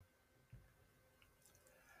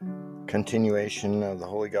Continuation of the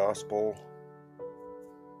Holy Gospel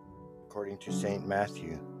according to St.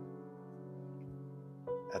 Matthew.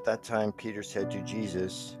 At that time Peter said to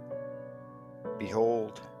Jesus,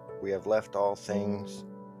 "Behold, we have left all things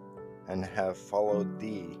and have followed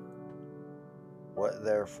thee. What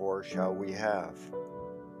therefore shall we have?"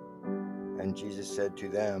 And Jesus said to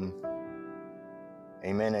them,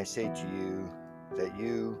 "Amen, I say to you, that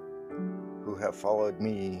you who have followed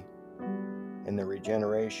me in the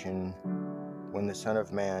regeneration, when the Son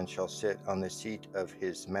of Man shall sit on the seat of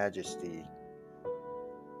his majesty,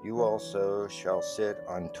 you also shall sit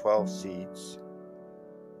on 12 seats,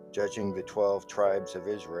 judging the 12 tribes of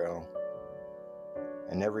Israel.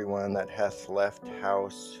 And everyone that hath left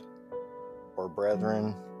house, or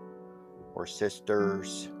brethren, or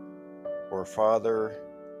sisters, or father,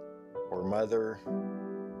 or mother,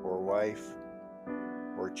 or wife,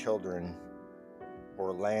 or children,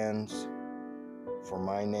 or lands, for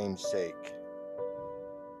my name's sake,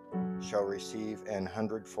 shall receive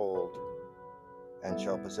 100-fold, and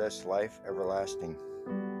shall possess life everlasting.